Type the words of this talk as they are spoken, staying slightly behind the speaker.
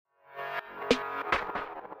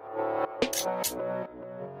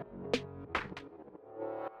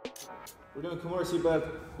We're doing Kimura seatbelt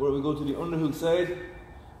where we go to the underhook side.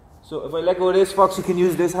 So if I let go of this, Foxy can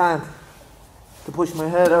use this hand to push my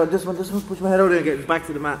head out. This one, push my head out and get back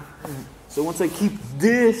to the mat. So once I keep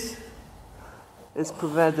this, it's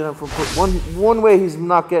preventing him from one way he's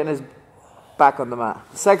not getting his back on the mat.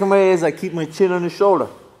 The second way is I keep my chin on his shoulder.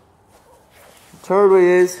 The third way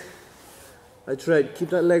is I keep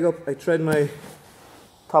that leg up, I tread my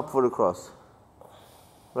top foot across.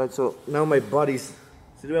 Right, so now my body's,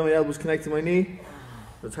 see the way my elbows connect to my knee?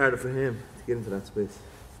 It's harder for him to get into that space.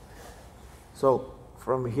 So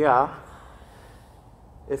from here,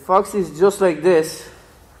 if Foxy's just like this,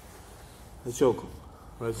 I choke him.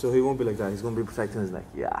 Right, so he won't be like that, he's going to be protecting his neck.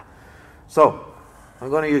 Yeah. So I'm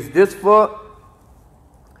going to use this foot.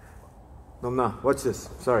 No, I'm not. Watch this.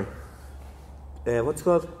 Sorry. What's it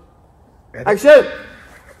called? Action!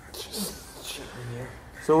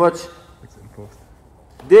 So watch.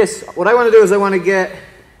 This, what I want to do is I want to get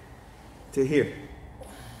to here.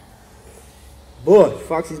 But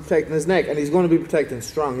Foxy's protecting his neck and he's going to be protecting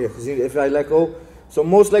strong here because if I let go, so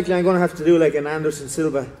most likely I'm going to have to do like an Anderson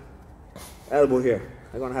Silva elbow here.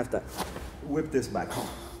 I'm going to have to whip this back,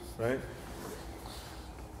 right?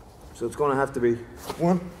 So it's going to have to be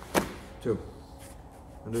 1, 2,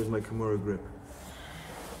 and there's my Kimura grip.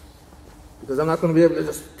 Because I'm not going to be able to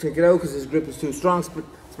just take it out because his grip is too strong,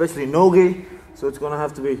 especially no-gi. So it's going to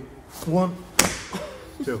have to be 1,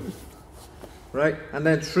 2, right? And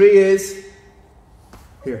then 3 is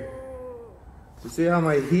here. You see how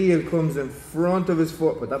my heel comes in front of his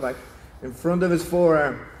foot, put that back, in front of his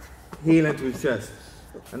forearm, heel into his chest.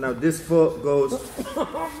 And now this foot goes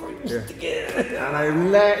here. And I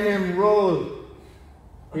let him roll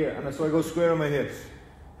here. And so I go square on my hips.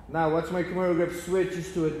 Now watch my Kimura grip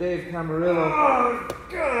switches to a Dave Camarillo. Oh,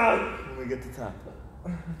 God! When we get to top.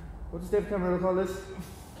 What does Dave Camarillo call this?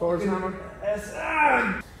 Taurus hammer?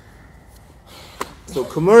 SM! So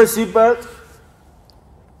Kimura seatbelt,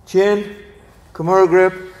 chin, Kimura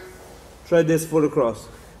grip, try this foot across.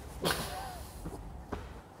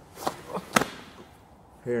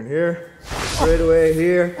 Here and here, straight away,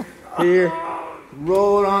 here, here.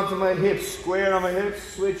 Roll onto my hips, square on my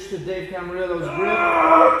hips, switch to Dave Camarillo's grip.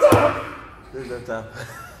 There's that tap.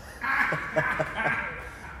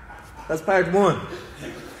 That's part 1. Oh,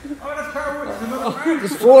 that's part 1. There's another part.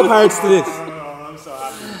 There's 4 parts to this. Oh, I'm so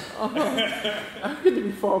happy. How could there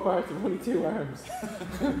be 4 parts of only 2 arms?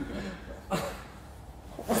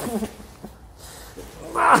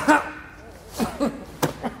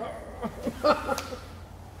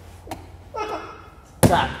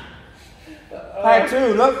 Tap. Part 2,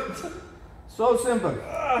 look. So simple.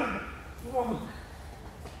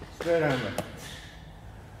 Straight arm.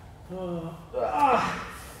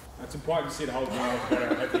 It's important to see the whole thing out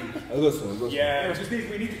better, I think. I'll go slow. Yeah,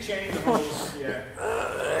 we need to change the holes. Yeah.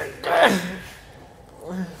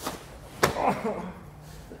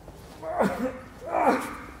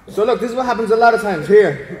 So look, this is what happens a lot of times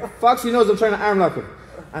here. Foxy knows I'm trying to arm lock him.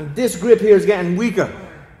 And this grip here is getting weaker.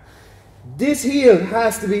 This heel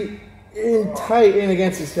has to be tight in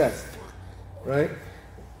against his chest. Right?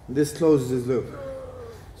 This closes his loop.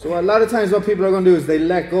 So a lot of times what people are going to do is they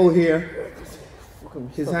let go here.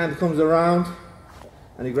 His hand comes around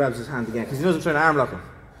and he grabs his hand again because he knows I'm trying to arm lock him.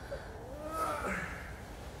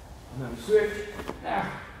 Now switch.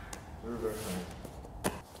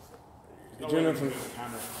 You're doing it from the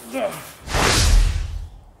camera.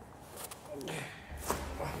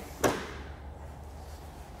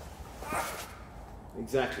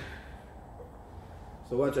 Exactly.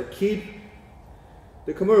 So watch, I keep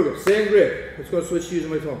the Kimura grip, same grip. Let's go switch to using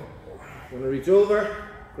my thumb. I'm going to reach over,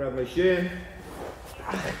 grab my shin.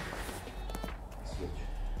 Switch.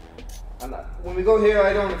 And when we go here,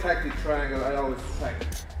 I don't attack the triangle, I always attack.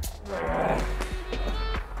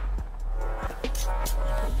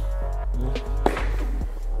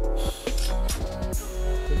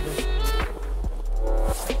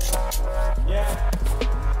 Yeah.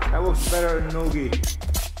 That works better than no-gi.